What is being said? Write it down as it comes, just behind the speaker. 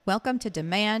Welcome to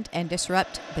Demand and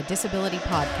Disrupt the Disability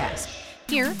Podcast.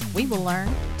 Here, we will learn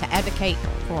to advocate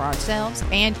for ourselves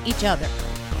and each other.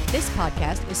 This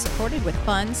podcast is supported with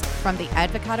funds from the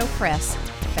Advocado Press,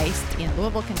 based in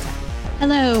Louisville, Kentucky.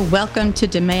 Hello, welcome to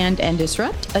Demand and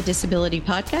Disrupt, a disability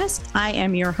podcast. I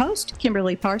am your host,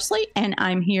 Kimberly Parsley, and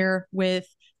I'm here with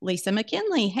Lisa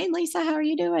McKinley. Hey, Lisa, how are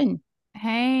you doing?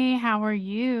 Hey, how are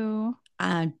you?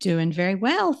 I'm doing very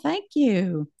well, thank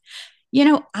you. You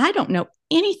know, I don't know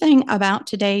anything about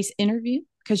today's interview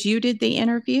because you did the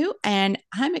interview, and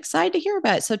I'm excited to hear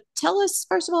about it. So tell us,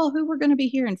 first of all, who we're going to be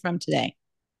hearing from today.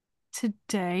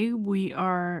 Today we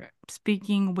are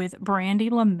speaking with Brandy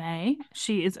LeMay.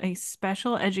 She is a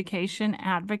special education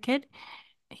advocate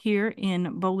here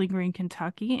in Bowling Green,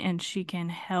 Kentucky, and she can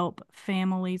help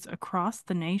families across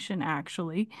the nation,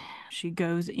 actually. She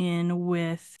goes in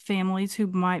with families who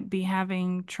might be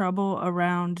having trouble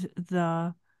around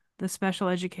the special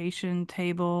education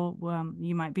table.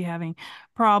 You might be having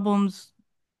problems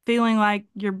feeling like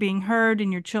you're being heard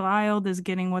and your child is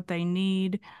getting what they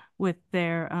need with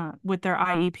their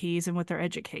IEPs and with their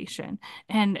education.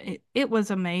 And it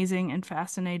was amazing and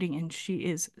fascinating, and she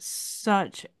is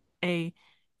such a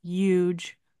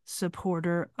huge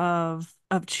supporter of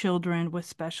children with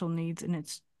special needs, and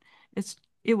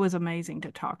it was amazing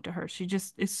to talk to her. She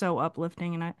just is so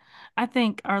uplifting, and I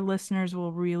think our listeners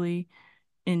will really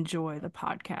enjoy the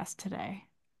podcast today.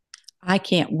 I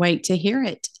can't wait to hear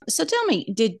it. So tell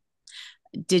me,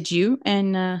 did you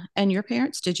and your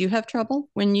parents, did you have trouble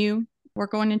when you were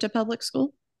going into public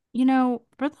school? You know,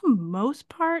 for the most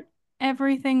part,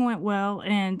 everything went well.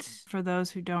 And for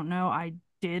those who don't know, I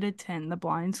did attend the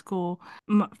blind school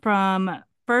from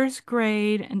first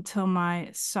grade until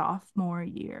my sophomore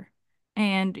year.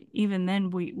 And even then,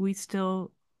 we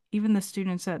still, even the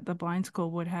students at the blind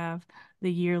school would have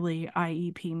the yearly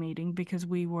IEP meeting because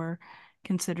we were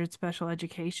considered special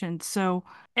education. So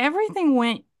everything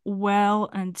went well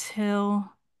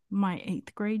until my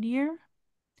eighth grade year.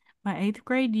 My eighth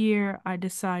grade year, I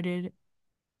decided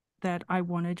that I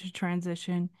wanted to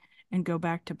transition and go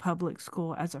back to public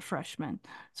school as a freshman.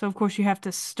 So, of course, you have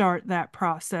to start that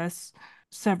process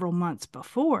several months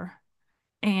before.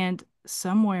 And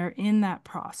somewhere in that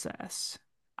process,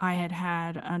 I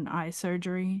had an eye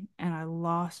surgery and I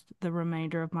lost the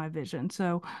remainder of my vision.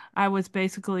 So I was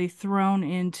basically thrown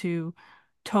into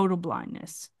total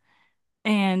blindness.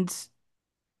 And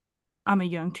I'm a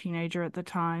young teenager at the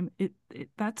time.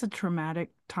 That's a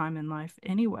traumatic time in life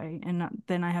anyway. And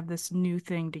then I have this new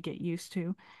thing to get used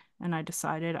to. And I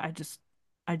decided I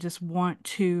just want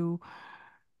to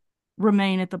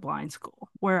remain at the blind school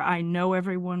where I know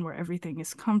everyone, where everything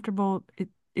is comfortable.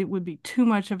 It would be too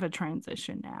much of a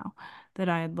transition now that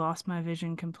I had lost my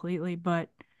vision completely. But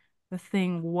the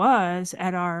thing was,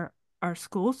 at our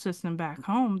school system back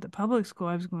home, the public school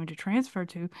I was going to transfer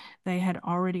to, they had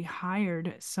already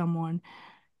hired someone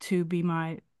to be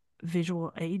my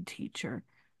visual aid teacher.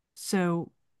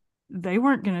 So they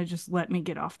weren't going to just let me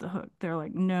get off the hook. They're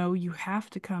like, no, you have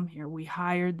to come here. We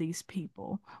hired these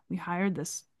people. We hired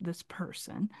this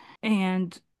person.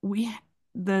 And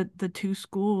the two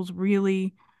schools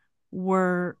really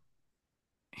were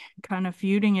kind of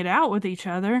feuding it out with each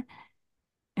other.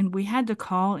 And we had to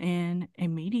call in a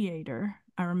mediator.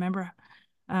 I remember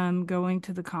going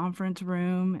to the conference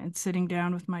room and sitting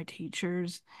down with my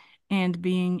teachers and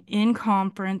being in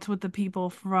conference with the people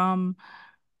from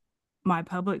my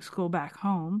public school back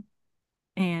home.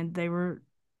 And they were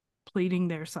pleading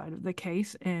their side of the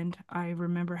case. And I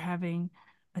remember having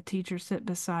a teacher sit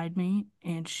beside me,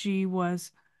 and she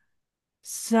was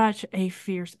such a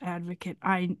fierce advocate.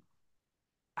 I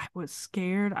was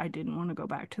scared. I didn't want to go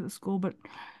back to the school, but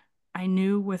I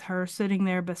knew with her sitting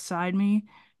there beside me,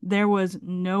 there was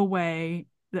no way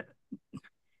that,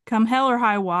 come hell or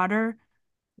high water,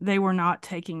 they were not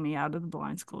taking me out of the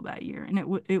blind school that year. And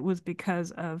it was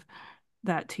because of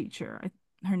that teacher.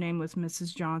 Her name was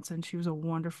Mrs. Johnson. She was a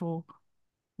wonderful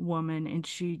woman, and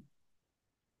she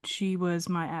was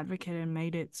my advocate and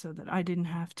made it so that I didn't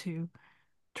have to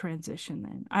transition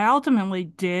then. I ultimately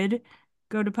did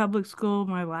go to public school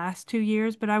my last 2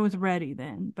 years, but I was ready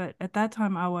then. But at that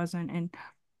time I wasn't.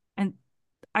 And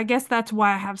I guess that's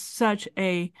why I have such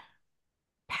a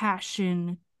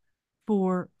passion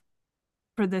for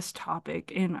this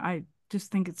topic. And I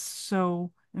just think it's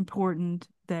so important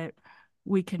that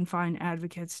we can find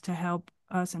advocates to help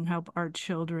us and help our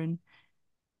children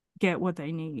get what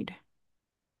they need.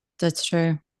 That's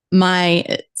true. My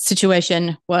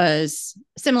situation was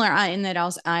similar in that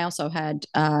I also had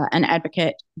an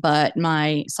advocate, but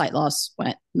my sight loss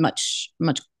went much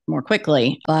more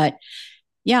quickly. But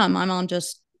yeah, my mom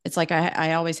just it's like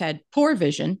I always had poor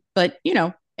vision, but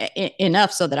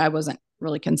enough so that I wasn't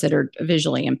really considered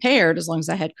visually impaired as long as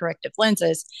I had corrective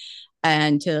lenses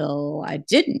until I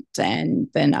didn't. And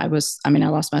then I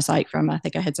lost my sight from, I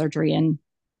think I had surgery in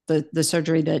the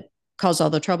surgery that caused all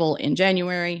the trouble in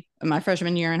January of my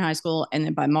freshman year in high school. And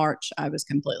then by March, I was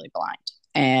completely blind.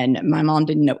 And my mom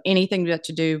didn't know anything but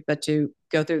to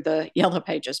go through the yellow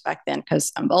pages back then,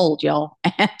 because I'm old, y'all.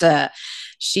 And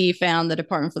she found the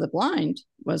Department for the Blind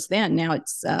was then. Now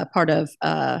it's part of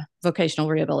vocational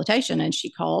rehabilitation. And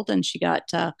she called and she got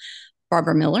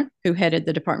Barbara Miller, who headed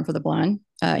the Department for the Blind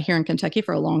here in Kentucky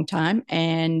for a long time.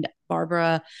 And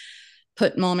Barbara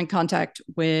put Mom in contact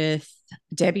with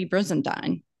Debbie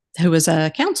Brizendine, who was a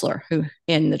counselor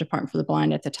in the Department for the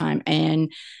Blind at the time.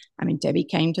 And Debbie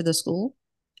came to the school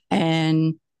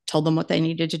and told them what they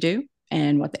needed to do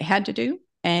and what they had to do,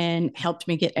 and helped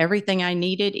me get everything I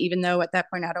needed, even though at that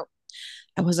point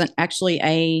I wasn't actually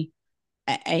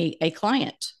a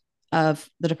client of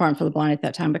the Department for the Blind at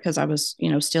that time, because I was,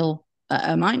 still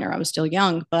a minor. I was still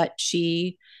young, but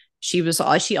she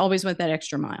always went that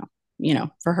extra mile,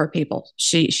 for her people.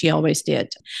 She always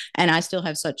did. And I still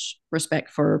have such respect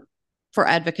for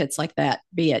advocates like that,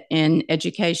 be it in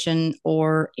education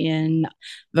or in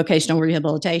vocational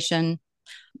rehabilitation,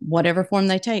 whatever form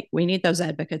they take. We need those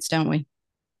advocates, don't we?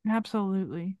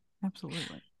 Absolutely.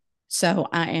 Absolutely. So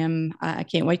I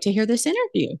can't wait to hear this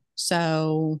interview.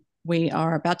 So we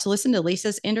are about to listen to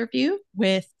Lisa's interview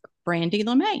with Brandy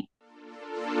LeMay.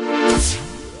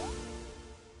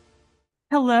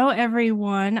 Hello,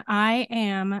 everyone. I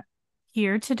am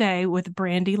here today with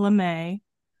Brandy LeMay.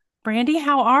 Brandy,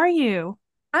 how are you?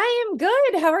 I am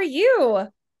good. How are you?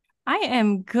 I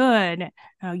am good.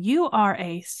 Now, you are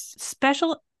a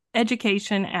special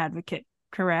education advocate,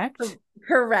 correct?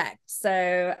 Correct.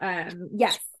 So,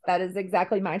 yes, that is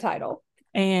exactly my title.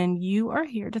 And you are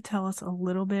here to tell us a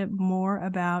little bit more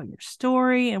about your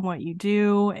story and what you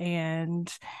do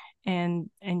and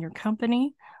your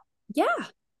company.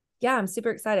 Yeah, I'm super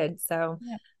excited. So,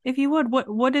 if you would,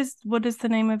 what is the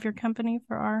name of your company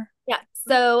for our? Yeah.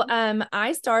 So,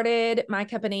 I started my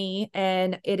company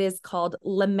and it is called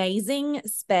Lemazing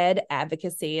Sped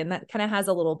Advocacy. And that kind of has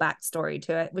a little backstory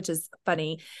to it, which is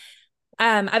funny.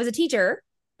 I was a teacher.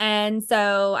 And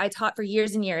so I taught for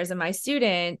years and years, and my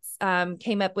students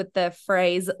came up with the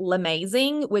phrase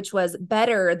 "lemazing," which was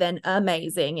better than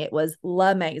amazing. It was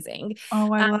lemazing.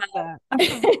 Oh, I love that.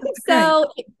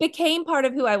 So it became part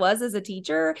of who I was as a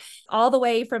teacher, all the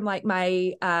way from like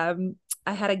my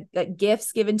I had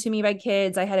gifts given to me by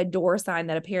kids. I had a door sign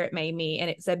that a parent made me, and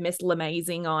it said Miss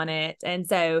Lemazing on it. And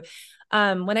so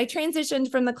when I transitioned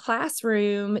from the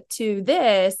classroom to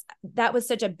this, that was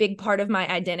such a big part of my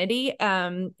identity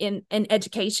in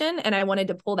education, and I wanted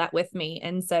to pull that with me.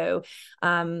 And so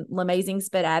Lemazing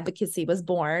Sped Advocacy was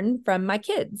born from my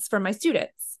kids, from my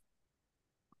students.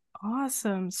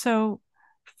 Awesome. So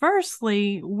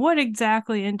firstly, what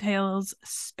exactly entails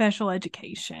special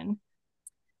education?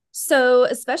 So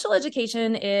special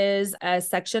education is a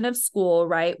section of school,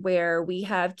 right, where we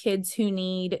have kids who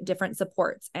need different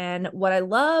supports. And what I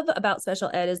love about special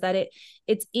ed is that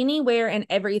it's anywhere and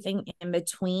everything in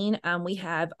between. We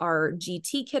have our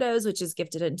GT kiddos, which is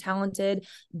gifted and talented.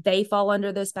 They fall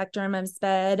under the spectrum of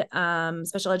SPED,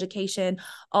 special education,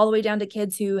 all the way down to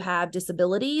kids who have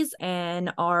disabilities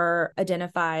and are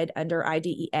identified under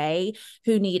IDEA,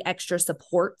 who need extra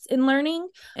supports in learning.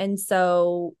 And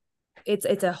so it's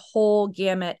a whole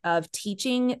gamut of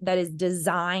teaching that is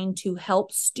designed to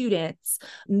help students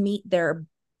meet their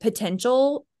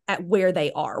potential at where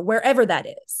they are, wherever that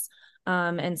is.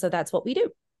 And so that's what we do.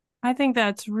 I think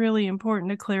that's really important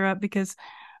to clear up because,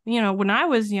 when I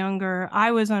was younger,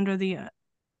 I was under the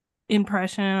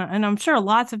impression, and I'm sure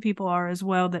lots of people are as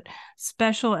well, that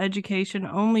special education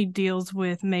only deals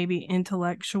with maybe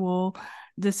intellectual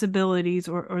disabilities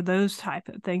or those type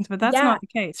of things, but that's not the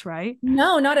case, right?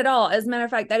 No, not at all. As a matter of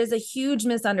fact, that is a huge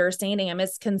misunderstanding, a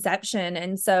misconception.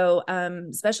 And so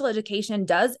special education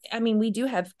we do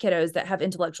have kiddos that have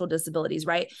intellectual disabilities,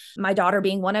 right? My daughter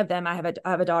being one of them. I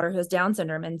have a daughter who has Down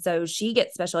syndrome, and so she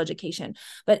gets special education,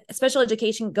 but special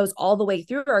education goes all the way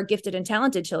through our gifted and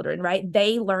talented children, right?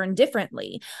 They learn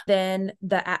differently than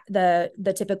the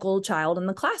typical child in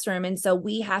the classroom. And so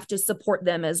we have to support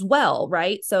them as well,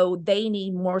 right? So they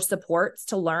need more supports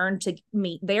to learn to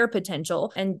meet their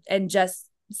potential, and just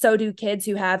So do kids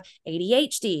who have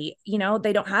ADHD.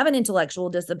 They don't have an intellectual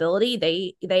disability.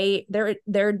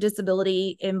 Their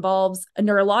disability involves a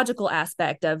neurological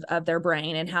aspect of their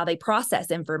brain and how they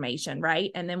process information,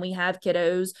 right? And then we have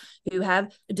kiddos who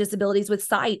have disabilities with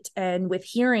sight and with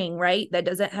hearing, right? That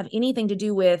doesn't have anything to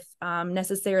do with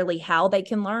necessarily how they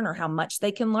can learn or how much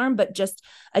they can learn, but just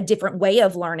a different way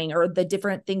of learning or the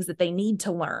different things that they need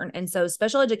to learn. And so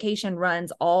special education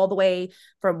runs all the way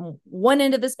from one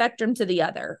end of the spectrum to the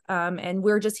other. And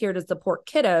we're just here to support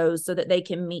kiddos so that they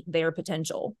can meet their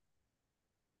potential.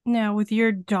 Now, with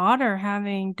your daughter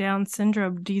having Down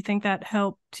syndrome, do you think that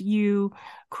helped you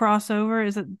cross over?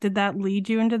 Did that lead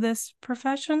you into this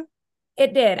profession?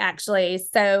 It did, actually.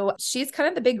 So she's kind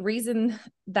of the big reason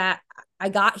that I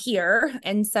got here.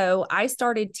 And so I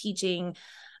started teaching.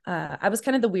 I was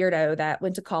kind of the weirdo that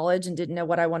went to college and didn't know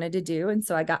what I wanted to do. And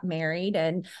so I got married,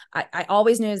 and I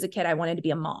always knew as a kid I wanted to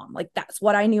be a mom. Like, that's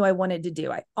what I knew I wanted to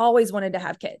do. I always wanted to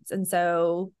have kids. And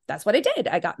so that's what I did.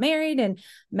 I got married and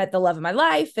met the love of my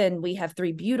life. And we have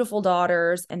 3 beautiful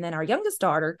daughters. And then our youngest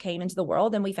daughter came into the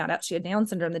world, and we found out she had Down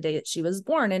syndrome the day that she was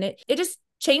born. And it just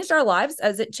changed our lives,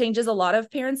 as it changes a lot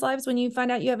of parents' lives when you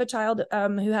find out you have a child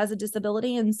who has a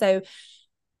disability. And so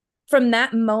from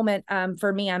that moment,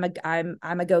 for me, I'm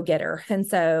a go-getter. And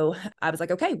so I was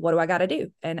like, okay, what do I got to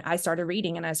do? And I started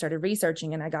reading and I started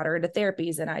researching, and I got her into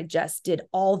therapies, and I just did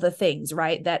all the things,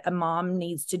 right, that a mom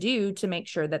needs to do to make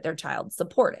sure that their child's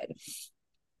supported.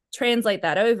 Translate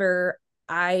that over.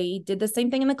 I did the same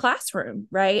thing in the classroom,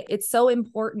 right? It's so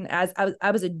important. As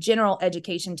I was a general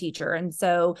education teacher. And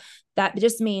so that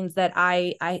just means that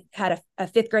I had a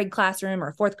 5th grade classroom or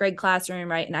a 4th grade classroom,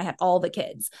 right? And I had all the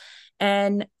kids.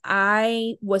 And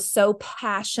I was so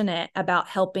passionate about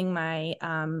helping my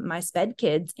SPED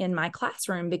kids in my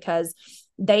classroom, because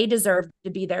they deserved to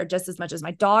be there just as much as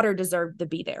my daughter deserved to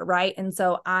be there, right? And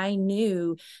so I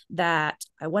knew that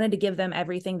I wanted to give them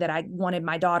everything that I wanted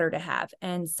my daughter to have.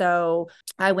 And so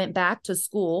I went back to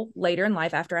school later in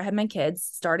life after I had my kids,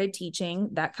 started teaching,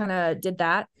 that kind of did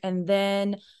that. And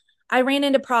then I ran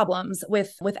into problems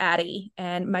with Addie,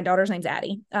 and my daughter's name's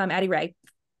Addie, Addie Ray.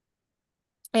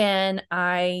 And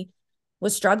I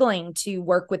was struggling to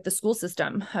work with the school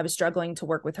system. I was struggling to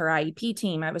work with her IEP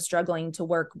team. I was struggling to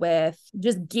work with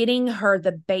just getting her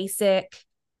the basic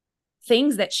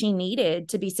things that she needed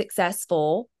to be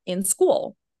successful in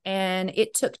school. And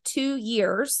it took 2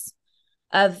 years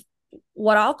of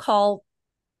what I'll call,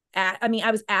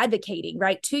 I was advocating,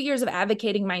 right? 2 years of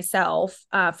advocating myself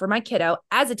for my kiddo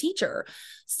as a teacher.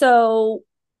 So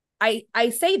I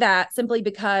say that simply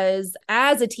because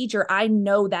as a teacher, I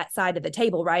know that side of the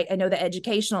table, right? I know the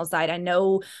educational side. I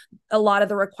know a lot of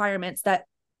the requirements that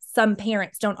some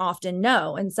parents don't often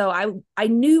know. And so I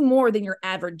knew more than your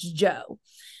average Joe.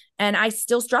 And I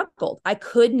still struggled. I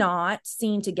could not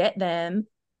seem to get them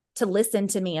to listen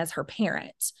to me as her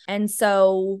parent. And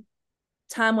so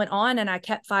time went on, and I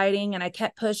kept fighting, and I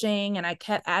kept pushing, and I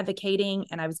kept advocating,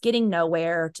 and I was getting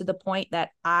nowhere, to the point that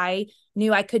I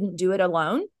knew I couldn't do it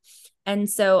alone. And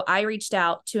so I reached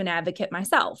out to an advocate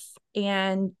myself,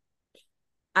 and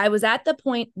I was at the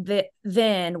point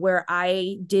then where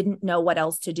I didn't know what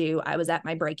else to do. I was at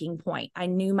my breaking point. I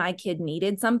knew my kid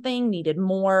needed something, needed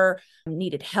more,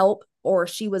 needed help, or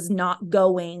she was not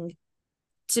going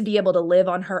to be able to live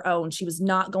on her own. She was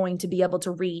not going to be able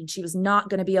to read. She was not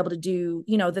going to be able to do,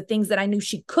 the things that I knew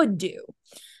she could do.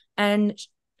 And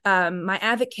my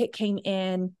advocate came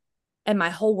in, and my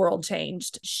whole world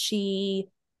changed. She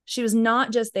was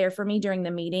not just there for me during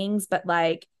the meetings, but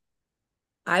like,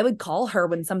 I would call her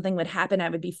when something would happen. I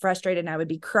would be frustrated, and I would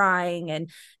be crying, and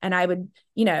I would,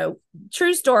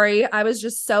 true story. I was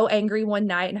just so angry one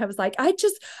night, and I was like, I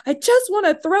just want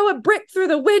to throw a brick through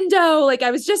the window. Like,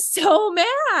 I was just so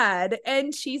mad.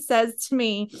 And she says to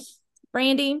me,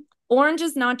 Brandy, orange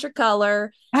is not your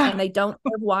color, and they don't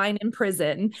serve wine in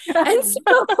prison. And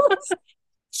so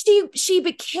she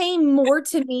became more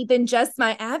to me than just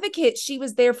my advocate. She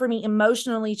was there for me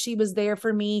emotionally. She was there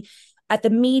for me at the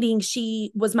meeting.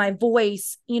 She was my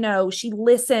voice. She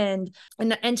listened,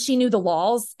 and she knew the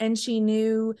laws, and she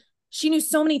knew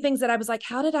so many things that I was like,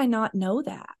 how did I not know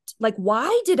that? Like,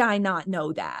 why did I not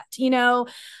know that?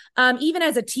 Even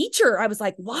as a teacher, I was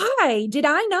like, why did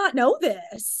I not know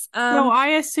this? So I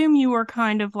assume you were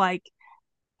kind of like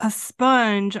a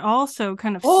sponge, also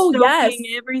kind of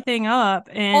soaking everything up,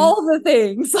 and all the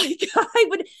things. Like, I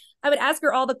would ask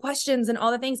her all the questions and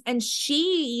all the things. And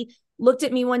she looked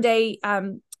at me one day.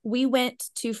 We went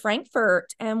to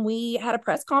Frankfurt, and we had a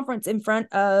press conference in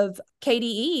front of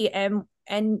KDE,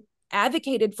 and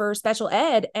advocated for special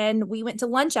ed, and we went to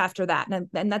lunch after that.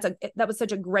 And that was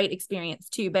such a great experience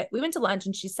too. But we went to lunch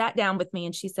and she sat down with me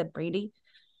and she said, Brady,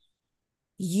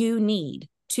 you need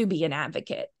to be an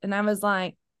advocate. And I was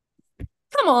like,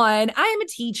 come on, I am a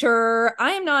teacher.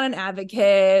 I am not an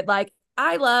advocate. Like,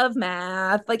 I love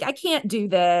math. Like, I can't do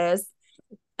this.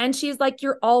 And she's like,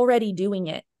 you're already doing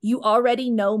it. You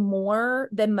already know more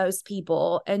than most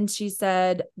people. And she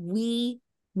said, we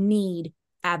need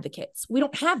advocates. We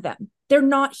don't have them. They're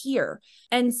not here.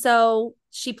 And so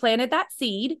she planted that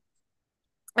seed.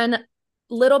 And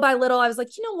little by little, I was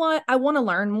like, you know what? I want to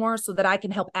learn more so that I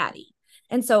can help Addie.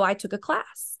 And so I took a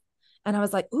class and I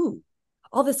was like, ooh,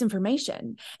 all this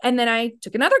information. And then I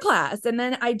took another class, and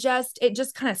then it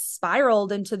just kind of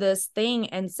spiraled into this thing.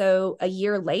 And so a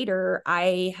year later,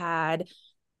 I had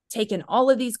taken all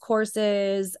of these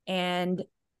courses and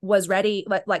was ready,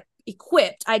 like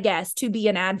equipped, I guess, to be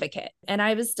an advocate. And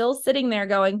I was still sitting there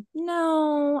going,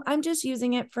 no, I'm just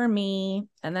using it for me.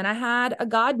 And then I had a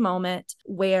God moment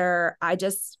where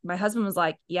my husband was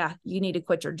like, yeah, you need to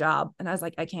quit your job. And I was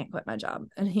like, I can't quit my job.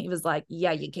 And he was like,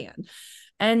 yeah, you can.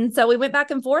 And so we went back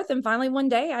and forth. And finally, one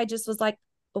day I just was like,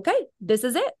 okay, this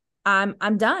is it.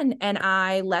 I'm done. And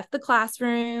I left the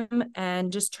classroom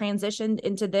and just transitioned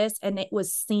into this. And it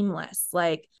was seamless.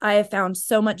 Like, I have found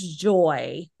so much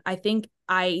joy. I think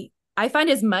I find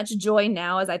as much joy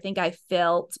now as I think I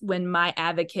felt when my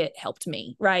advocate helped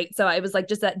me. Right. So it was like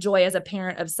just that joy as a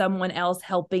parent of someone else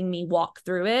helping me walk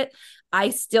through it. I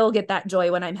still get that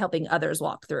joy when I'm helping others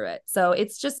walk through it. So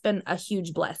it's just been a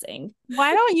huge blessing.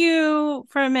 Why don't you,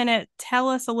 for a minute, tell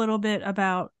us a little bit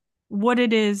about what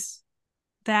it is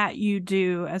that you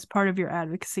do as part of your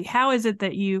advocacy? How is it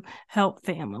that you help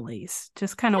families?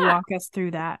 Just kind of walk us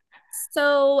through that.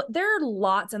 So there are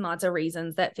lots and lots of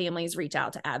reasons that families reach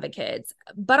out to advocates,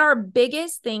 but our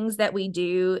biggest things that we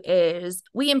do is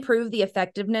we improve the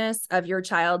effectiveness of your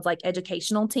child's like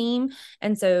educational team.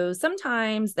 And so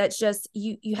sometimes that's just,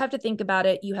 you have to think about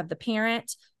it. You have the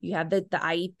parent, you have the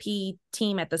IEP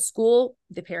team at the school.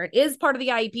 The parent is part of the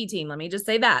IEP team. Let me just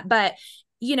say that. But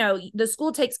the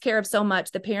school takes care of so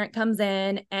much. The parent comes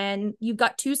in and you've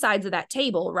got two sides of that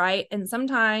table, right? And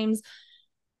sometimes,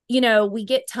 we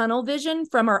get tunnel vision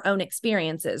from our own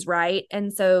experiences, right?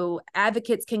 And so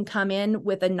advocates can come in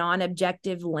with a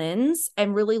non-objective lens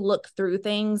and really look through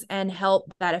things and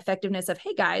help that effectiveness of,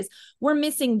 hey guys, we're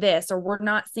missing this, or we're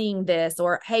not seeing this,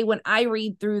 or hey, when I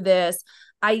read through this,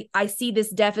 I see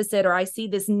this deficit, or I see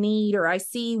this need, or I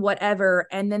see whatever.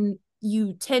 And then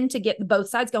you tend to get both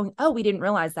sides going, oh, we didn't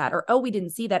realize that, or, oh, we didn't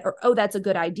see that, or, oh, that's a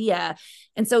good idea.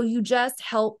 And so you just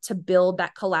help to build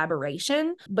that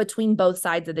collaboration between both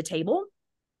sides of the table.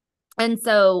 And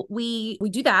so we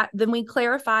do that. Then we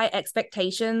clarify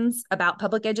expectations about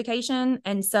public education.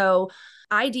 And so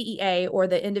IDEA, or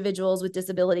the Individuals with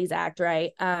Disabilities Act,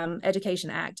 right? Education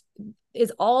Act,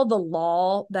 is all the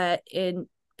law that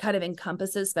kind of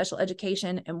encompasses special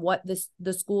education and what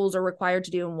the schools are required to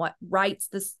do and what rights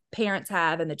the parents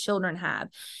have and the children have.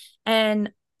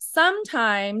 And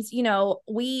sometimes,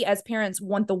 we as parents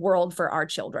want the world for our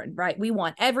children, right? We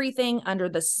want everything under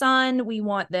the sun. We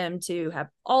want them to have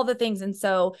all the things. And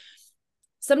so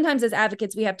sometimes as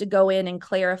advocates, we have to go in and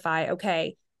clarify,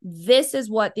 okay, this is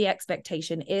what the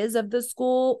expectation is of the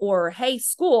school, or, hey,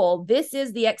 school, this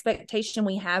is the expectation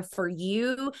we have for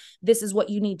you. This is what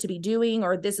you need to be doing,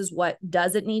 or this is what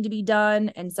doesn't need to be done.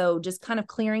 And so just kind of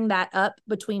clearing that up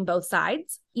between both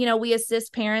sides. We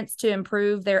assist parents to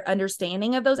improve their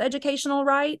understanding of those educational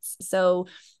rights. So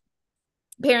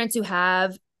parents who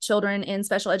have children in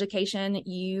special education,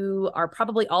 you are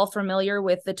probably all familiar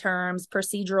with the terms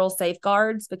procedural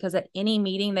safeguards, because at any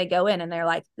meeting they go in and they're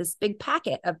like this big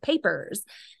packet of papers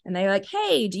and they're like,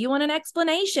 hey, do you want an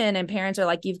explanation? And parents are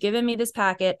like, you've given me this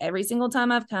packet every single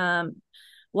time I've come,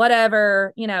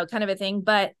 whatever, kind of a thing.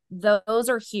 But those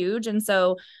are huge. And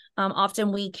so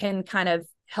often we can kind of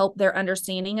help their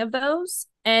understanding of those.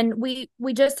 And we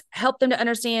just help them to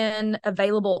understand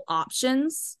available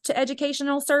options to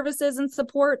educational services and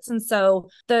supports. And so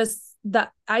the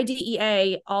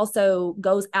IDEA also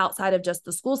goes outside of just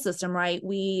the school system, right?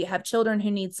 We have children who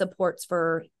need supports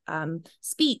for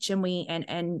speech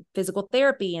and physical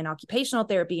therapy and occupational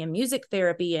therapy and music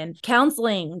therapy and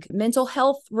counseling, mental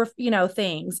health,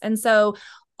 things. And so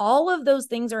all of those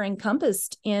things are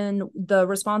encompassed in the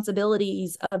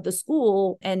responsibilities of the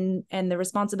school and the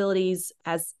responsibilities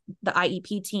as the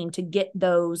IEP team to get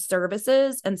those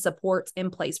services and supports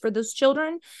in place for those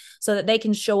children so that they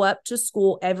can show up to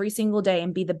school every single day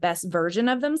and be the best version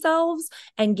of themselves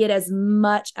and get as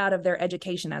much out of their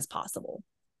education as possible.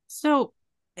 So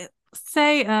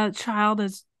say a child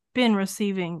is been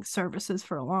receiving services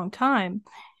for a long time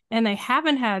and they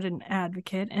haven't had an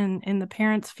advocate, and the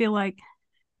parents feel like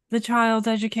the child's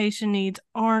education needs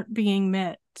aren't being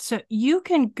met. So you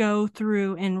can go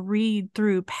through and read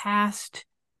through past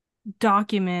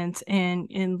documents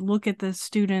and look at the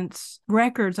students'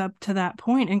 records up to that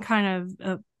point and kind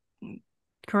of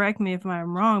correct me if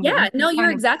I'm wrong. Yeah, no,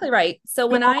 you're exactly right. So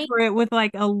when I over it with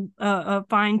like a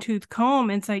fine-tooth comb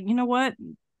and say, you know what,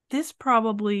 this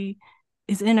probably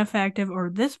is ineffective, or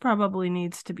this probably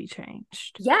needs to be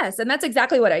changed. Yes, and that's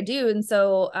exactly what I do. And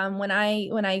so when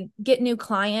I get new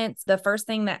clients, the first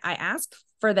thing that I ask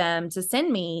for them to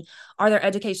send me are their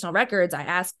educational records. I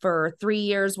ask for 3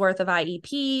 years worth of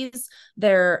IEPs,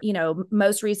 their,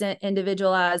 most recent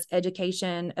individualized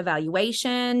education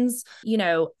evaluations,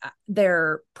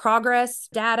 their progress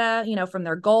data, from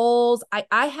their goals.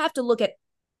 I have to look at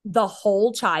the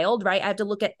whole child, right? I have to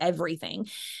look at everything.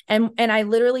 And I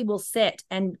literally will sit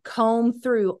and comb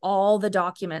through all the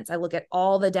documents. I look at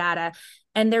all the data,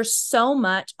 and there's so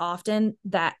much often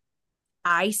that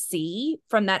I see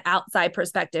from that outside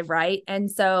perspective, right?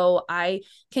 And so I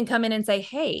can come in and say,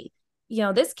 hey,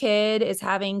 this kid is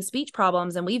having speech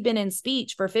problems, and we've been in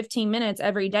speech for 15 minutes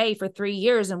every day for 3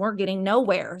 years and we're getting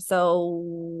nowhere. So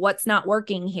what's not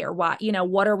working here? Why,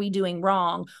 what are we doing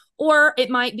wrong? Or it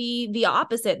might be the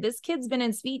opposite. This kid's been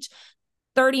in speech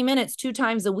 30 minutes 2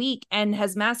 times a week and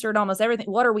has mastered almost everything.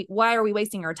 Why are we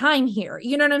wasting our time here?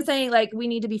 You know what I'm saying? Like, we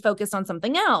need to be focused on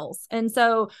something else. And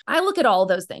so I look at all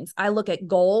those things. I look at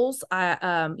goals.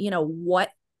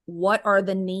 What are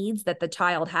the needs that the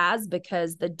child has,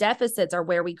 because the deficits are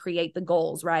where we create the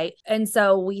goals, right? And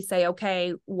so we say,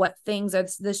 okay, what things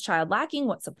is this child lacking?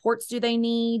 What supports do they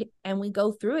need? And we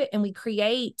go through it and we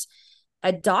create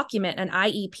a document, an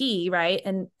IEP, right?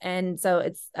 And so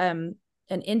it's an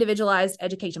individualized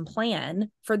education plan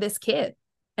for this kid.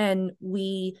 And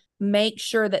we make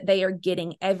sure that they are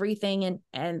getting everything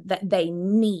and that they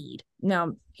need.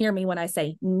 Now, hear me when I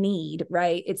say need,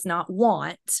 right? It's not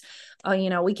want.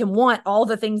 We can want all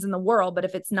the things in the world, but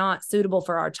if it's not suitable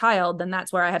for our child, then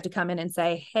that's where I have to come in and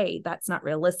say, hey, that's not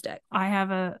realistic. I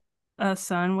have a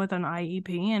son with an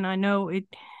IEP, and I know it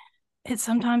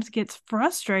sometimes gets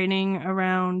frustrating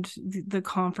around the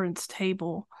conference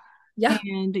table. Yeah.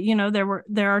 And,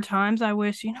 there are times I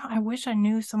wish I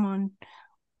knew someone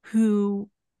who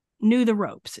knew the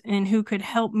ropes and who could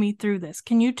help me through this.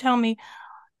 Can you tell me,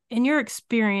 in your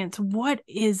experience, what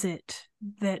is it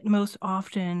that most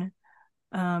often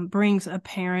brings a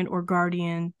parent or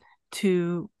guardian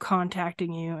to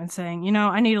contacting you and saying,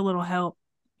 I need a little help?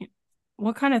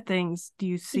 What kind of things do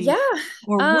you see? Yeah.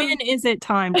 Or when is it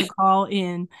time to call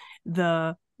in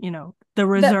the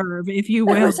reserve, if you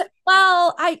will?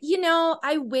 Well,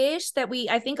 I wish that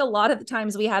I think a lot of the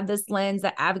times we have this lens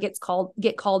that advocates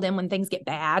get called in when things get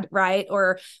bad, right?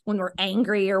 Or when we're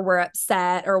angry or we're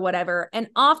upset or whatever. And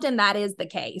often that is the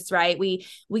case, right? We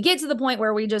get to the point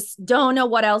where we just don't know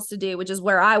what else to do, which is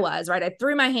where I was, right? I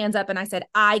threw my hands up and I said,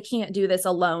 I can't do this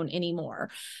alone anymore.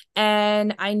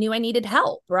 And I knew I needed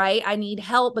help, right? I need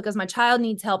help because my child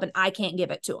needs help and I can't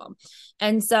give it to them.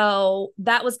 And so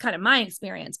that was kind of my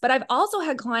experience. But I've also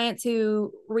had clients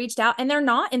who reached out and they're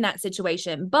not in that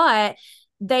situation, but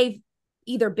they've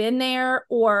either been there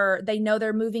or they know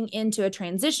they're moving into a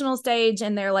transitional stage.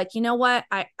 And they're like, you know what?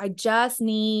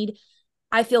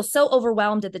 I feel so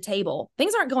overwhelmed at the table.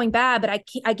 Things aren't going bad, but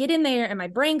I get in there and my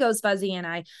brain goes fuzzy and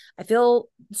I feel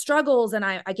struggles and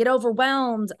I get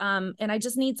overwhelmed. And I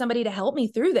just need somebody to help me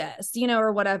through this,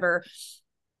 or whatever.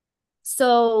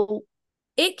 So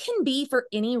it can be for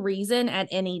any reason at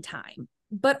any time,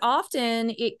 but often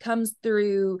it comes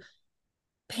through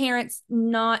parents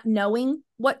not knowing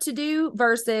what to do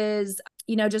versus,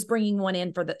 just bringing one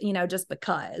in for the, just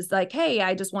because, like, hey,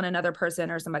 I just want another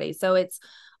person or somebody. So it's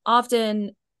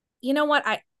often,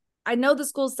 I know the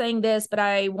school's saying this, but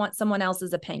I want someone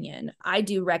else's opinion. I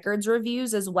do records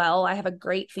reviews as well. I have a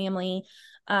great family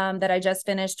that I just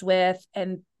finished with.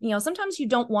 And, sometimes you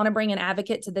don't want to bring an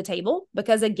advocate to the table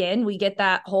because, again, we get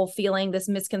that whole feeling, this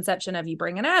misconception of you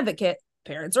bring an advocate,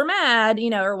 parents are mad,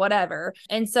 or whatever.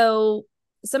 And so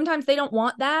sometimes they don't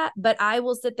want that, but I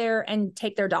will sit there and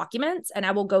take their documents and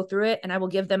I will go through it and I will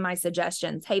give them my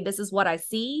suggestions. Hey, this is what I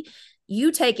see.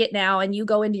 You take it now and you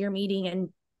go into your meeting and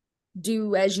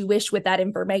do as you wish with that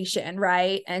information.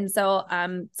 Right. And so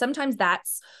sometimes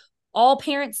that's all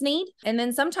parents need. And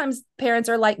then sometimes parents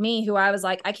are like me, who I was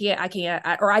like, I can't,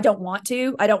 or I don't want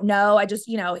to, I don't know. I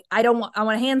just, I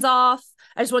want hands off.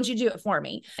 I just want you to do it for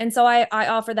me. And so I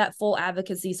offer that full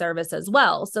advocacy service as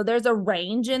well. So there's a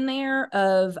range in there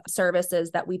of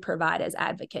services that we provide as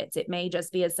advocates. It may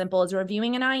just be as simple as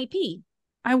reviewing an IEP.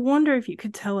 I wonder if you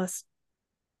could tell us,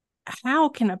 how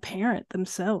can a parent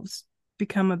themselves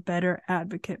become a better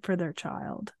advocate for their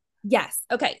child? Yes.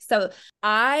 Okay. So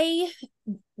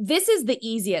this is the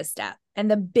easiest step and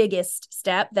the biggest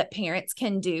step that parents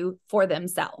can do for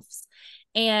themselves.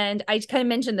 And I kind of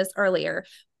mentioned this earlier.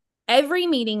 Every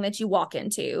meeting that you walk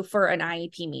into for an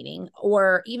IEP meeting,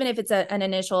 or even if it's an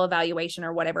initial evaluation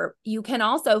or whatever, you can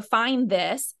also find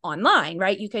this online,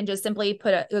 right? You can just simply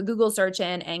put a Google search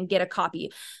in and get a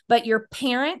copy. But your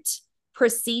parent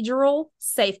procedural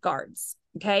safeguards,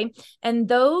 okay? And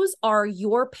those are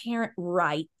your parent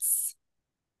rights.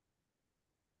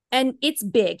 And it's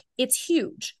big, it's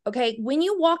huge, okay? When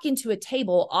you walk into a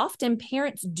table, often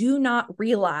parents do not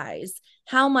realize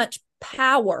how much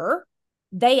power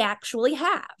they actually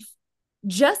have.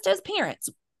 Just as parents,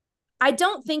 I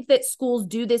don't think that schools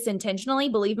do this intentionally.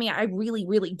 Believe me, I really,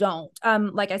 really don't.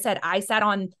 Like I said, I sat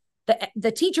on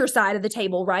the teacher side of the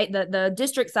table, right? The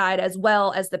district side as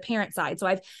well as the parent side. So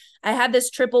I have this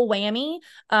triple whammy.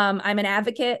 I'm an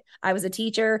advocate, I was a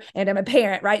teacher, and I'm a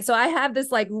parent, right? So I have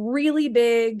this like really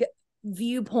big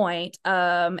viewpoint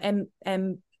and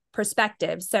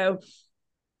perspective. So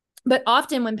but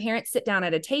often when parents sit down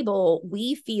at a table,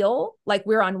 we feel like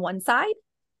we're on one side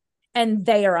and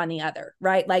they are on the other,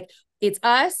 right? Like it's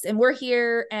us and we're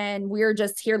here and we're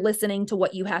just here listening to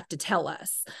what you have to tell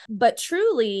us. But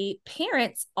truly,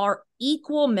 parents are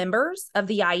equal members of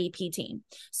the IEP team.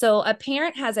 So a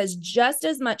parent has just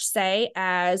as much say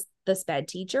as the SPED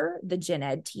teacher, the gen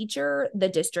ed teacher, the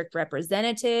district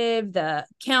representative, the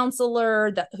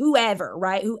counselor, the whoever,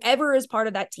 right? Whoever is part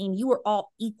of that team, you are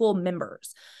all equal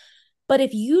members. But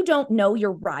if you don't know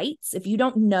your rights, if you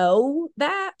don't know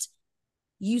that,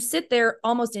 you sit there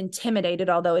almost intimidated,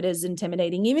 although it is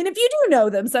intimidating, even if you do know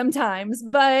them sometimes,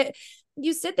 but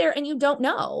you sit there and you don't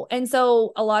know. And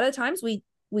so a lot of times we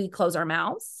close our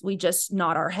mouths, we just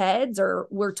nod our heads, or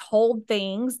we're told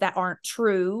things that aren't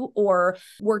true, or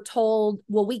we're told,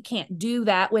 well, we can't do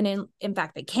that when in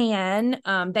fact they can.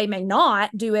 They may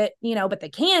not do it, but they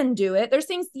can do it. There's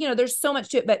things, there's so much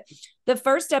to it. But the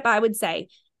first step I would say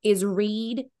is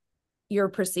read your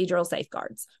procedural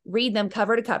safeguards. Read them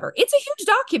cover to cover. It's a huge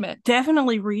document.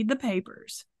 Definitely read the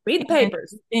papers. Read the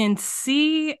papers. And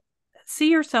see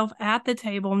yourself at the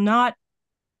table, not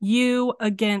you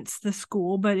against the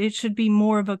school, but it should be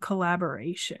more of a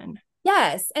collaboration.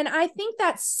 Yes. And I think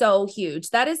that's so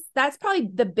huge. That's probably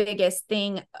the biggest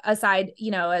thing aside,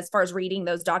 as far as reading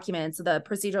those documents, the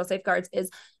procedural safeguards,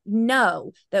 is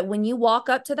know that when you walk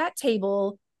up to that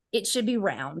table, it should be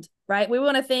round, right? We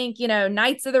want to think,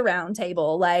 Knights of the Round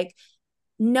Table, like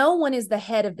no one is the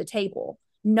head of the table.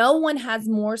 No one has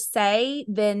more say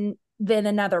than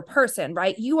another person,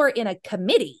 right? You are in a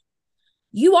committee.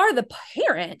 You are the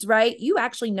parent, right? You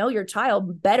actually know your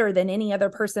child better than any other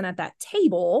person at that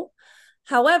table.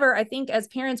 However, I think as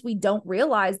parents, we don't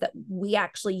realize that we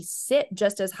actually sit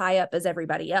just as high up as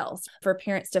everybody else for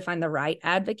parents to find the right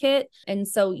advocate. And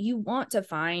so you want to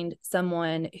find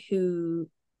someone who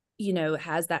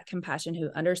has that compassion,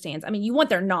 who understands. I mean, you want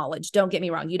their knowledge. Don't get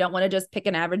me wrong. You don't want to just pick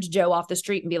an average Joe off the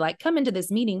street and be like, come into this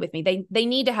meeting with me. They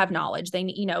need to have knowledge. They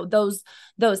need, those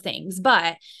things,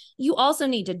 but you also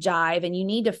need to jive, and you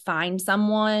need to find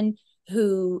someone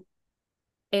who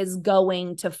is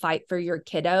going to fight for your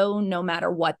kiddo, no matter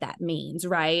what that means.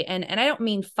 Right. And I don't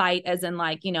mean fight as in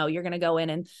like, you're going to go in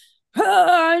and,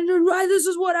 this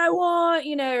is what I want,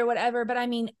 or whatever. But I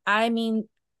mean,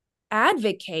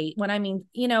 advocate when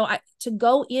to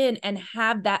go in and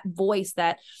have that voice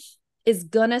that is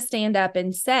gonna stand up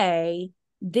and say,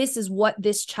 this is what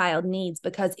this child needs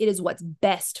because it is what's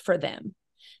best for them.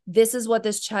 This is what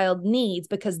this child needs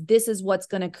because this is what's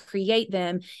going to create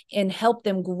them and help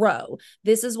them grow.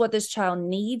 This is what this child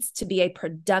needs to be a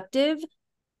productive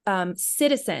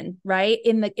citizen, right?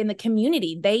 In the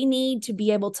community. They need to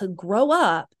be able to grow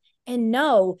up and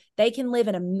know they can live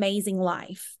an amazing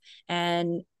life.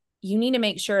 And you need to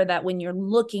make sure that when you're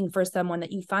looking for someone,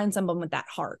 that you find someone with that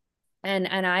heart. And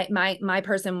my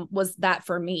person was that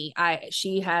for me.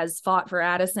 She has fought for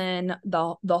Addison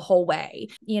the whole way,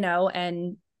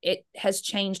 and it has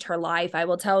changed her life. I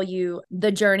will tell you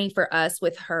the journey for us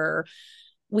with her.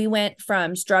 We went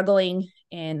from struggling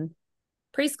in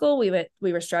preschool.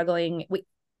 We were struggling.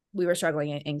 We were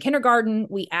struggling in kindergarten.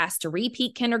 We asked to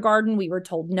repeat kindergarten. We were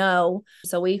told no.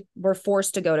 So we were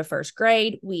forced to go to first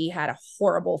grade. We had a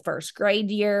horrible first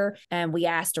grade year, and we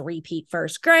asked to repeat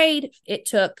first grade. It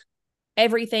took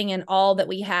everything and all that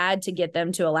we had to get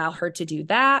them to allow her to do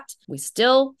that. We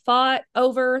still fought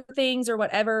over things or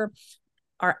whatever.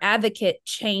 Our advocate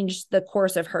changed the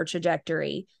course of her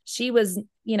trajectory. She was,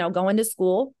 going to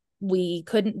school We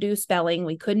couldn't do spelling.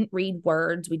 We couldn't read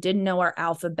words. We didn't know our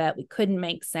alphabet. We couldn't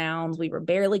make sounds. We were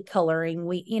barely coloring.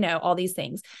 All these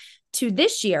things. To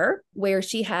this year, where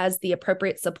she has the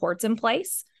appropriate supports in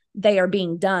place, they are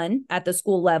being done at the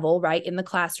school level, right? In the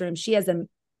classroom.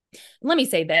 Let me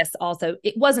say this also,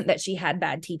 it wasn't that she had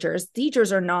bad teachers.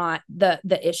 Teachers are not the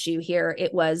issue here.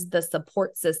 It was the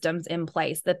support systems in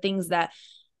place, the things that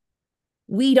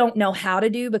we don't know how to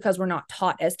do because we're not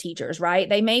taught as teachers, right?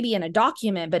 They may be in a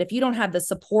document, but if you don't have the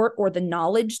support or the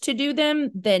knowledge to do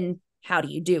them, then how do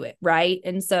you do it, right?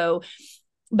 And so,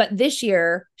 but this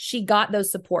year she got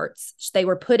those supports. They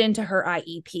were put into her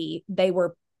IEP. They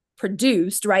were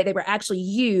produced, right? They were actually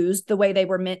used the way they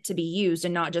were meant to be used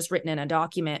and not just written in a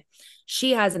document.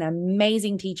 She has an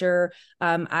amazing teacher.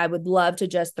 I would love to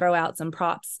just throw out some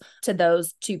props to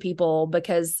those two people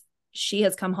because she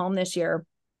has come home this year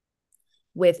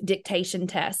with dictation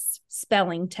tests,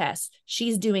 spelling tests.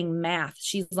 She's doing math.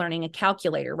 She's learning a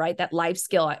calculator, right? That life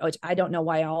skill, which I don't know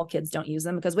why all kids don't use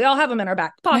them because we all have them in our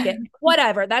back pocket.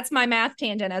 Whatever. That's my math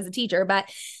tangent as a teacher. But,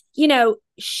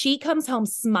 she comes home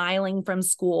smiling from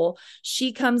school.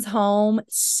 She comes home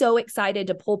so excited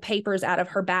to pull papers out of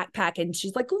her backpack. And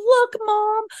she's like, look,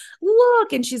 Mom,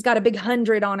 look. And she's got a big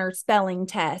 100 on her spelling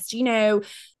test.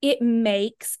 It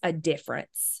makes a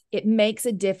difference. It makes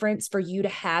a difference for you to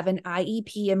have an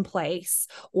IEP in place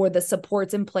or the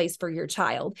supports in place for your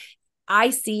child. I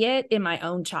see it in my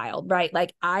own child, right?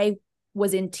 Like I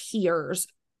was in tears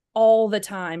all the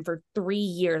time for 3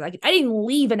 years. I didn't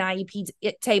leave an IEP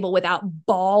table without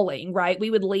bawling, right? We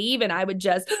would leave and I would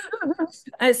just,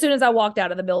 as soon as I walked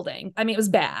out of the building, it was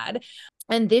bad.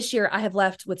 And this year I have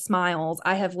left with smiles.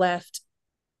 I have left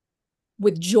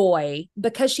with joy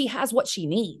because she has what she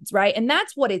needs, right? And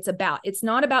that's what it's about. It's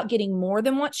not about getting more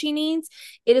than what she needs.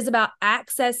 It is about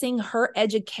accessing her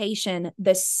education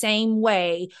the same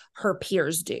way her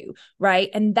peers do, right?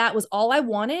 And that was all I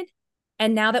wanted.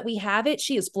 And now that we have it,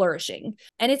 she is flourishing.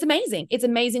 And it's amazing. It's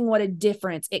amazing what a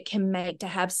difference it can make to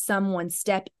have someone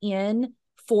step in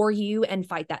for you and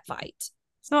fight that fight.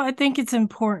 So I think it's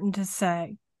important to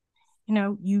say,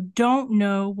 you don't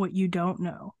know what you don't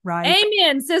know, right?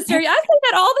 Amen, sister. I say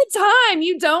that all the time.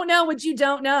 You don't know what you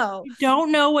don't know. You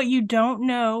don't know what you don't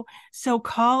know. So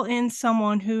call in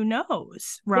someone who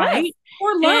knows, right? Yes,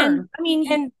 or learn.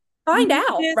 And find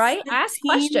out, right? Ask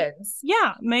questions.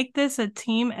 Yeah. Make this a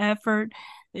team effort.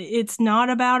 It's not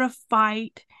about a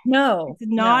fight. No.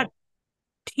 It's not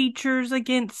teachers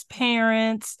against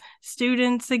parents,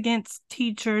 students against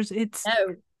teachers. It's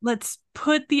let's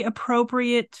put the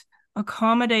appropriate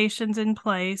accommodations in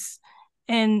place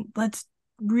and let's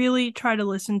really try to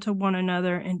listen to one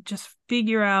another and just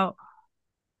figure out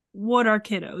what our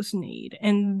kiddos need.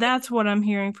 And that's what I'm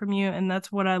hearing from you. And that's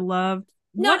what I love.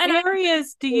 What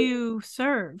areas do you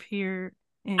serve here?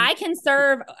 I can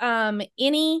serve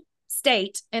any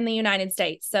state in the United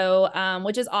States. So,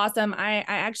 which is awesome. I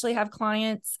actually have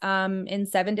clients in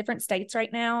 7 different states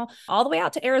right now, all the way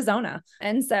out to Arizona.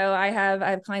 And so I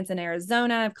have clients in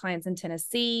Arizona, I have clients in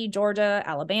Tennessee, Georgia,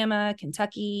 Alabama,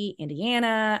 Kentucky,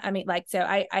 Indiana. So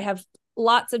I have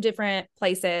lots of different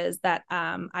places that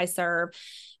I serve.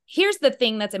 Here's the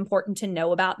thing that's important to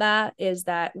know about that is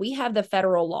that we have the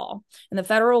federal law, and the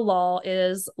federal law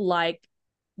is like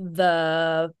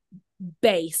the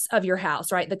base of your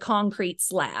house, right? The concrete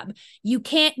slab. You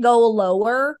can't go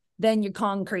lower than your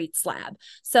concrete slab.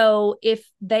 So if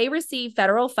they receive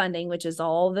federal funding, which is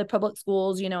all the public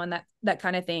schools, and that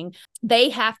kind of thing,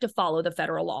 they have to follow the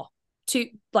federal law.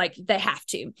 They have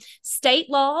to. State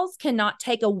laws cannot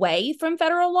take away from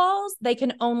federal laws. They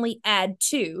can only add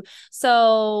to.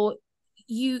 So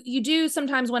you do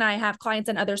sometimes when I have clients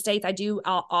in other states,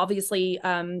 I'll obviously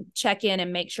check in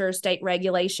and make sure state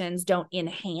regulations don't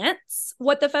enhance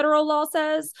what the federal law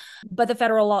says, but the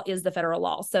federal law is the federal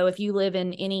law. So if you live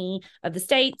in any of the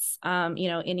states,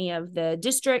 any of the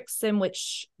districts in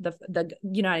which the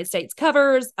United States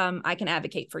covers, I can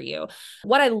advocate for you.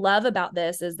 What I love about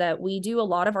this is that we do a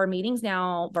lot of our meetings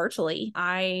now virtually.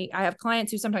 I have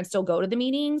clients who sometimes still go to the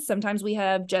meetings. Sometimes we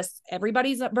have just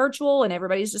everybody's virtual and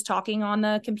everybody's just talking on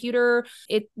the computer.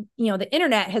 The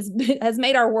internet has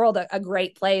made our world a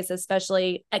great place,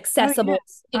 especially accessible,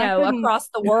 across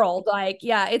the world.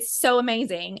 It's so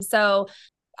amazing. So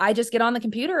I just get on the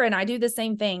computer and I do the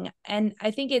same thing. And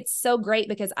I think it's so great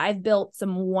because I've built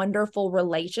some wonderful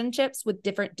relationships with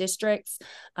different districts.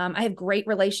 I have great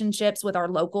relationships with our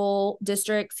local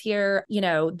districts here.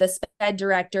 The SPED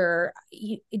director,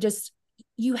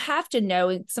 you have to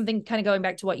know something, kind of going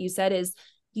back to what you said, is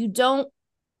you don't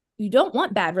you don't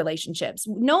want bad relationships.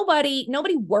 Nobody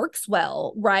works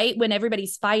well, right? When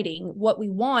everybody's fighting. What we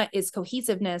want is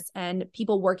cohesiveness and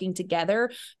people working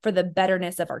together for the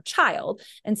betterness of our child.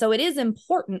 And so it is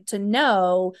important to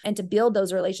know and to build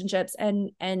those relationships,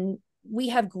 and we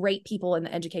have great people in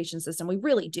the education system. We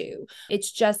really do.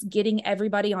 It's just getting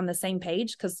everybody on the same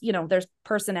page, because, there's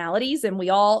personalities and we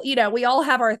all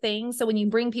have our things. So when you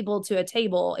bring people to a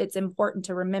table, it's important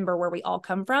to remember where we all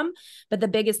come from. But the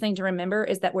biggest thing to remember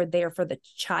is that we're there for the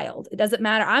child. It doesn't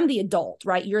matter. I'm the adult,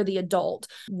 right? You're the adult.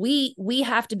 We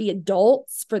have to be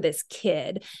adults for this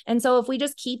kid. And so if we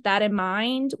just keep that in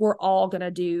mind, we're all going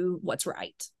to do what's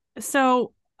right.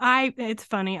 So it's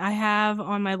funny. I have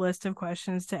on my list of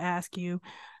questions to ask you,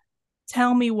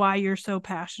 tell me why you're so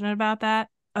passionate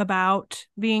about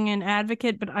being an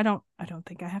advocate, but I don't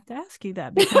think I have to ask you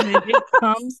that, because it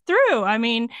comes through. I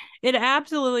mean, it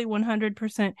absolutely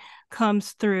 100%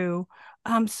 comes through.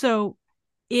 So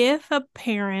if a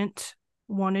parent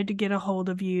wanted to get a hold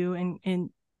of you and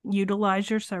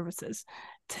utilize your services,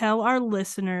 tell our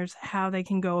listeners how they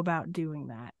can go about doing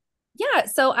that. Yeah.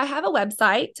 So I have a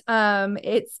website.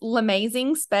 It's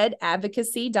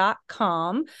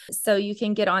lamazingspedadvocacy.com. So you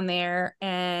can get on there,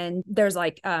 and there's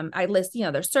I list,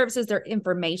 there's services, there's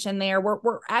information there.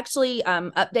 We're actually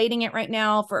updating it right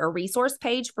now for a resource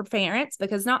page for parents,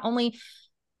 because not only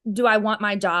do I want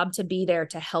my job to be there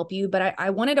to help you, but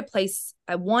I want it to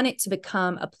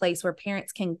become a place where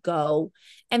parents can go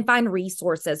and find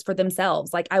resources for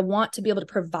themselves. Like, I want to be able to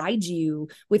provide you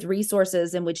with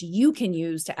resources in which you can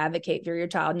use to advocate for your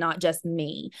child, not just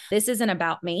me. This isn't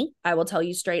about me. I will tell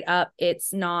you straight up.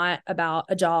 It's not about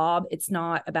a job. It's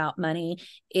not about money.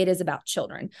 It is about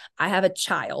children. I have a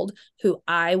child who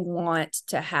I want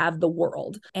to have the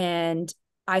world. And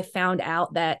I found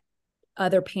out that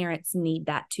other parents need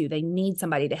that too. They need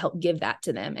somebody to help give that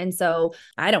to them. And so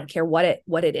I don't care what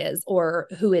it is or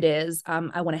who it is.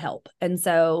 I want to help. And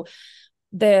so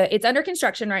it's under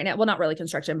construction right now. Well, not really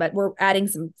construction, but we're adding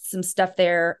some stuff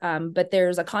there. But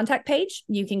there's a contact page.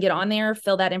 You can get on there,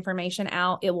 fill that information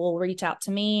out. It will reach out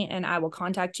to me and I will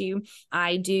contact you.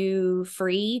 I do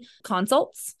free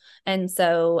consults. And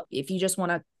so if you just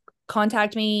want to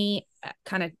contact me,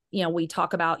 kind of, we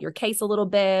talk about your case a little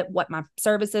bit, what my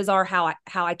services are, how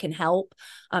I can help.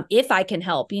 If I can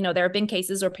help, there have been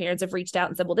cases where parents have reached out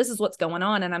and said, well, this is what's going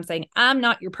on. And I'm saying, I'm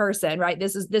not your person, right?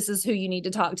 This is who you need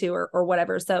to talk to or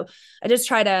whatever. So I just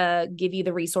try to give you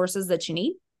the resources that you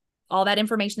need. All that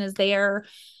information is there.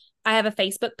 I have a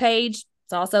Facebook page.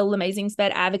 It's also Lamazing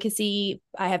Sped Advocacy.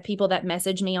 I have people that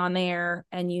message me on there,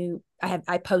 and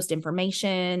I post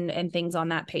information and things on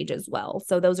that page as well.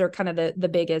 So those are kind of the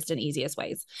biggest and easiest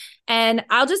ways. And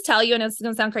I'll just tell you, and it's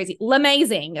going to sound crazy,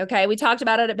 Lamazing. Okay. We talked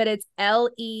about it, but it's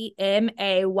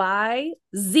LEMAYZING.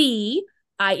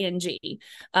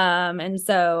 And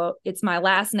so it's my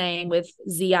last name with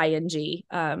ZING.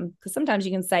 Because sometimes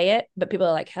you can say it, but people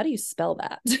are like, how do you spell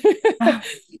that?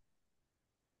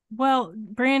 Well,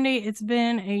 Brandy, it's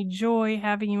been a joy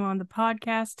having you on the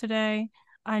podcast today.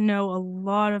 I know a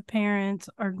lot of parents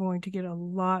are going to get a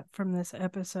lot from this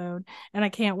episode, and I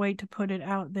can't wait to put it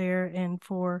out there and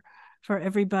for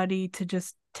everybody to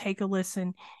just take a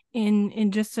listen.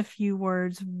 In just a few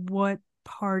words, what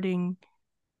parting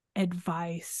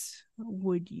advice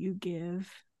would you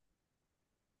give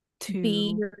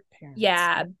to parents?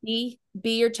 Yeah, be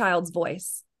your child's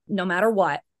voice, no matter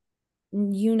what.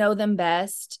 You know them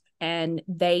best, and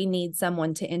they need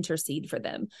someone to intercede for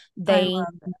them. They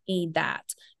need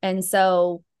that. And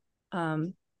so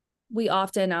we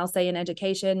often, I'll say in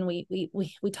education, we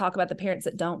talk about the parents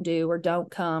that don't do or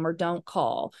don't come or don't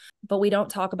call, but we don't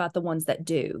talk about the ones that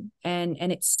do. And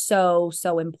it's so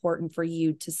important for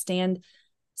you to stand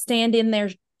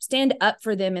up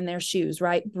for them in their shoes,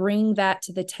 right? Bring that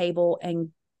to the table and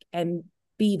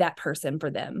be that person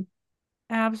for them.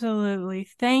 Absolutely.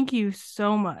 Thank you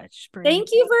so much, Brandy.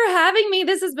 Thank you for having me.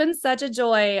 This has been such a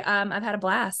joy. I've had a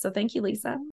blast. So thank you,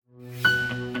 Lisa.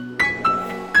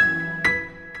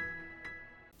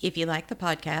 If you like the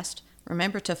podcast,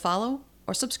 remember to follow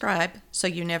or subscribe so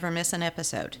you never miss an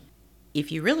episode. If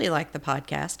you really like the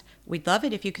podcast, we'd love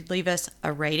it if you could leave us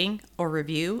a rating or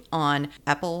review on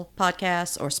Apple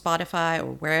Podcasts or Spotify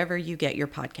or wherever you get your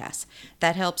podcasts.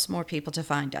 That helps more people to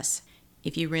find us.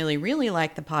 If you really, really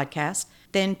like the podcast,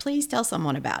 then please tell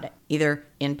someone about it, either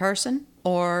in person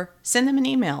or send them an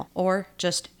email or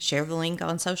just share the link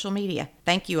on social media.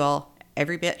 Thank you all.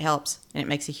 Every bit helps, and it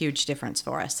makes a huge difference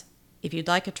for us. If you'd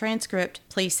like a transcript,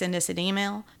 please send us an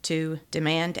email to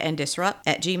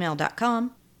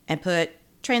demandanddisrupt@gmail.com and put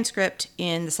transcript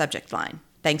in the subject line.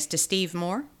 Thanks to Steve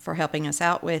Moore for helping us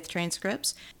out with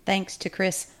transcripts. Thanks to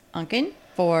Chris Unkin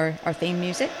For our theme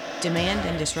music, Demand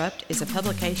and Disrupt is a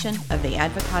publication of the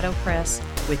Advocado Press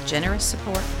with generous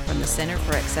support from the Center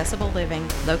for Accessible Living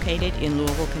located in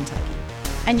Louisville, Kentucky.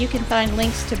 And you can find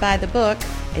links to buy the book,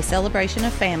 A Celebration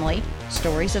of Family,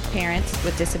 Stories of Parents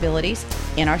with Disabilities,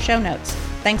 in our show notes.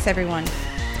 Thanks, everyone. You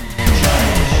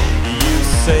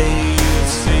say you've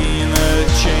seen a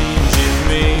change in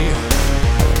me.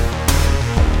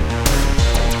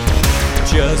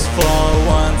 Just for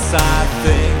once I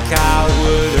think I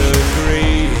would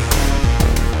agree.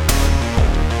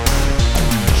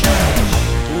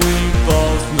 We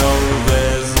both know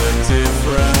there's a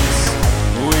difference.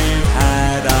 We've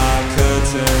had our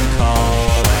curtain call,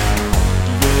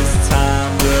 and this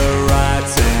time the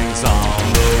writing's on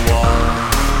the wall.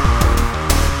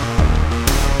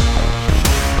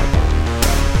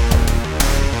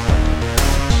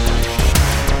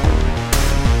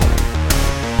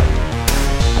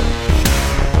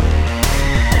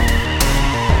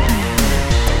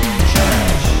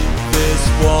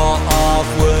 War of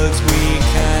words we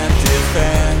can't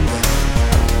defend.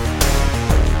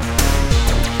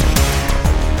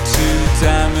 Two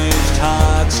damaged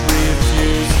hearts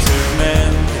refuse to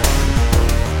mend.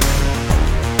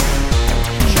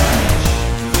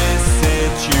 This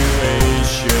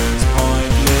situation's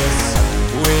pointless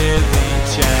with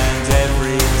each and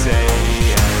every day.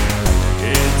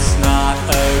 It's not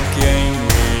a game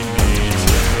we need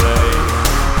to play.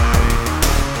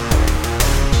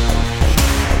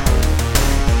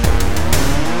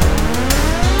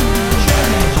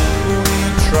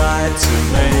 Try to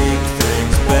make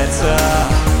things better,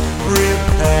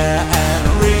 repair and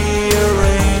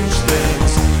rearrange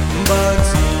things, but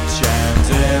each and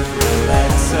every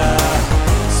letter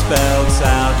spells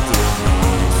out the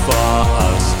need for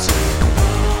us to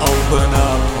open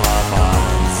up our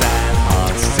minds and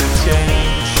hearts to change.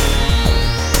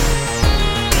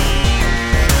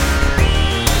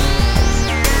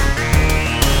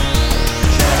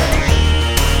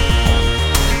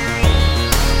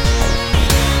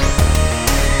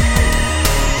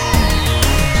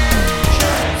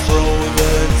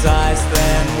 Dice,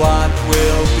 then what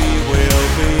will be.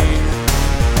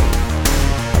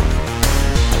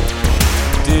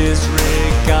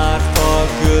 Disregard for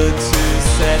good to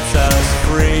set us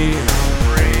free.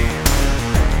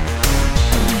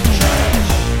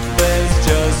 There's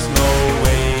just no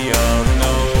way of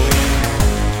knowing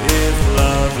if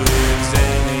love lives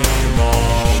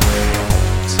anymore.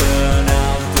 We'll turn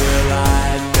out the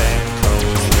light, then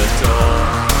close the door.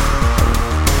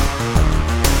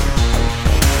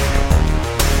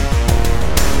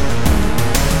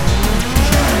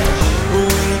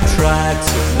 Try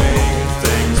to make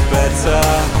things better,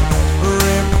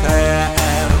 repair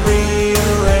and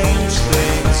rearrange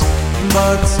things,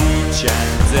 but each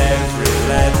and every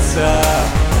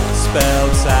letter